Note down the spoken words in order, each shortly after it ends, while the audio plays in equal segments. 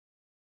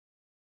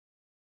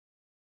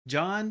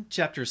John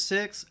chapter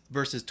 6,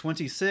 verses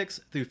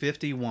 26 through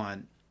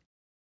 51.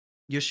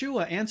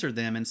 Yeshua answered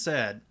them and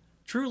said,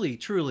 Truly,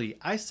 truly,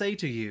 I say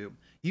to you,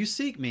 you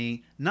seek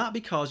me not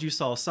because you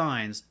saw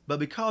signs, but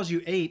because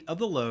you ate of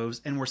the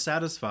loaves and were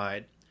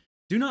satisfied.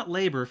 Do not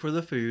labor for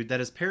the food that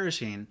is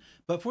perishing,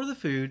 but for the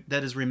food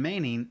that is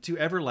remaining to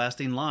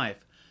everlasting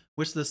life,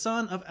 which the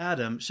Son of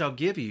Adam shall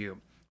give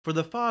you. For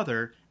the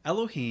Father,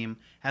 Elohim,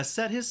 has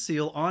set his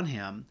seal on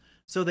him.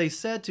 So they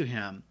said to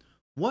him,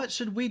 What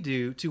should we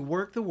do to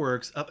work the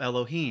works of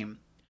Elohim?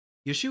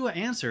 Yeshua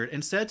answered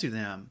and said to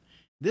them,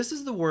 This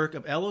is the work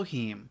of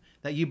Elohim,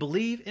 that you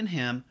believe in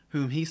him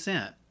whom he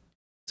sent.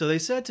 So they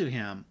said to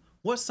him,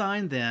 What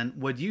sign then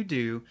would you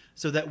do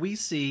so that we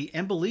see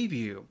and believe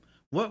you?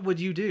 What would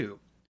you do?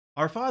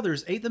 Our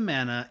fathers ate the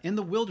manna in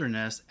the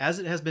wilderness, as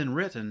it has been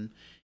written,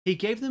 He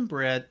gave them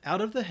bread out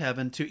of the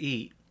heaven to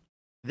eat.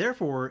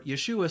 Therefore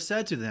Yeshua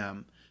said to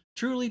them,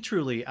 Truly,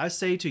 truly, I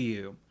say to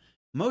you,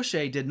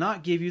 Moshe did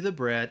not give you the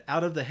bread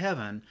out of the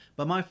heaven,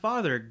 but my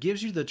Father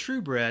gives you the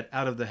true bread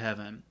out of the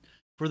heaven.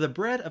 For the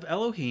bread of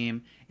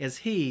Elohim is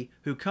he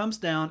who comes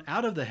down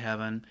out of the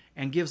heaven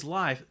and gives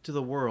life to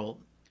the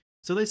world.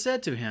 So they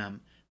said to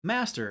him,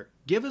 Master,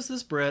 give us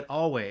this bread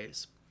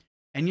always.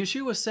 And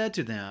Yeshua said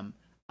to them,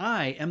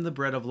 I am the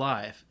bread of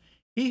life.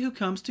 He who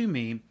comes to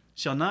me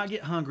shall not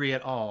get hungry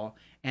at all,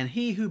 and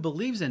he who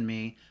believes in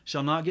me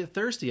shall not get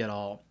thirsty at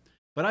all.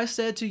 But I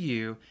said to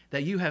you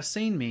that you have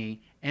seen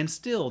me, and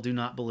still do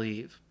not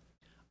believe.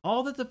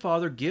 All that the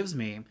Father gives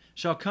me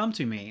shall come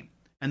to me,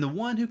 and the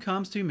one who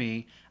comes to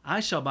me I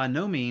shall by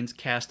no means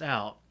cast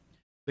out.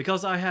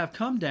 Because I have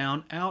come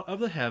down out of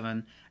the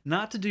heaven,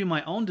 not to do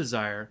my own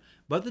desire,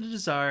 but the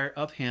desire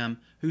of him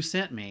who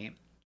sent me.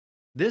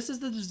 This is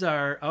the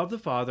desire of the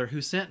Father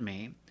who sent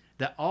me,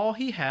 that all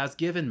he has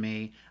given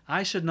me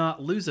I should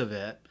not lose of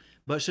it,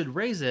 but should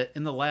raise it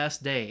in the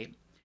last day.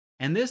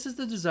 And this is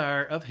the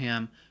desire of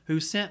him who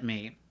sent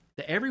me,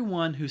 that every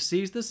one who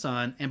sees the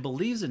Son and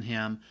believes in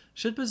him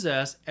should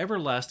possess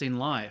everlasting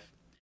life.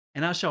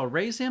 And I shall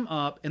raise him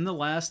up in the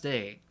last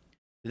day.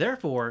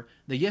 Therefore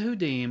the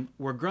Yehudim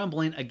were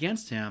grumbling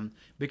against him,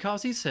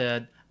 because he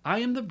said, I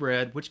am the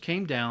bread which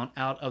came down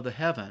out of the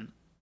heaven.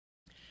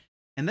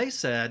 And they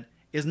said,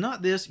 Is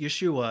not this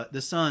Yeshua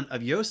the son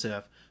of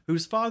Joseph,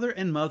 whose father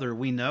and mother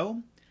we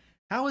know?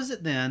 How is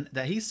it then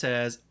that he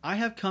says, I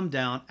have come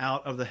down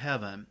out of the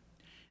heaven?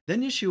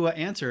 Then Yeshua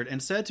answered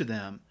and said to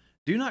them,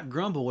 Do not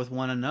grumble with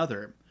one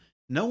another.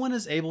 No one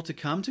is able to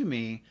come to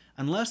me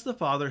unless the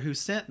Father who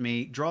sent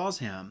me draws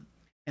him,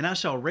 and I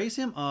shall raise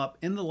him up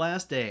in the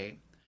last day.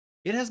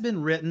 It has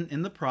been written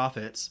in the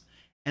prophets,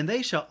 and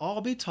they shall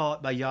all be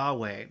taught by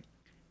Yahweh.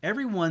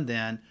 Every one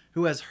then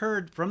who has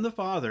heard from the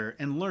Father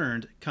and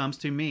learned comes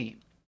to me.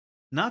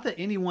 Not that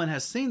anyone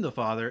has seen the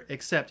Father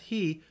except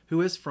he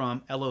who is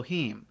from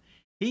Elohim.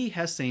 He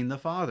has seen the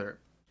Father.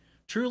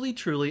 Truly,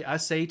 truly, I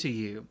say to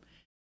you,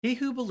 he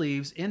who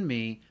believes in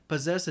me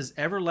possesses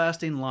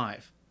everlasting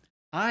life.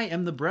 I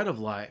am the bread of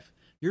life.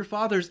 Your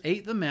fathers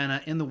ate the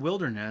manna in the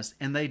wilderness,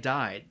 and they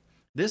died.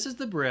 This is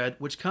the bread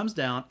which comes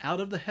down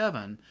out of the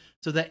heaven,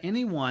 so that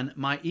anyone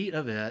might eat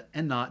of it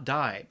and not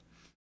die.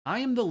 I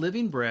am the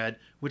living bread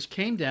which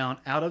came down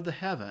out of the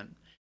heaven.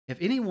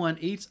 If anyone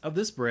eats of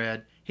this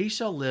bread, he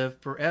shall live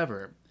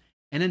forever.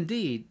 And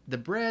indeed, the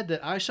bread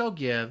that I shall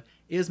give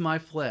is my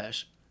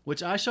flesh,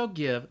 which I shall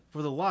give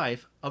for the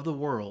life of the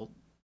world.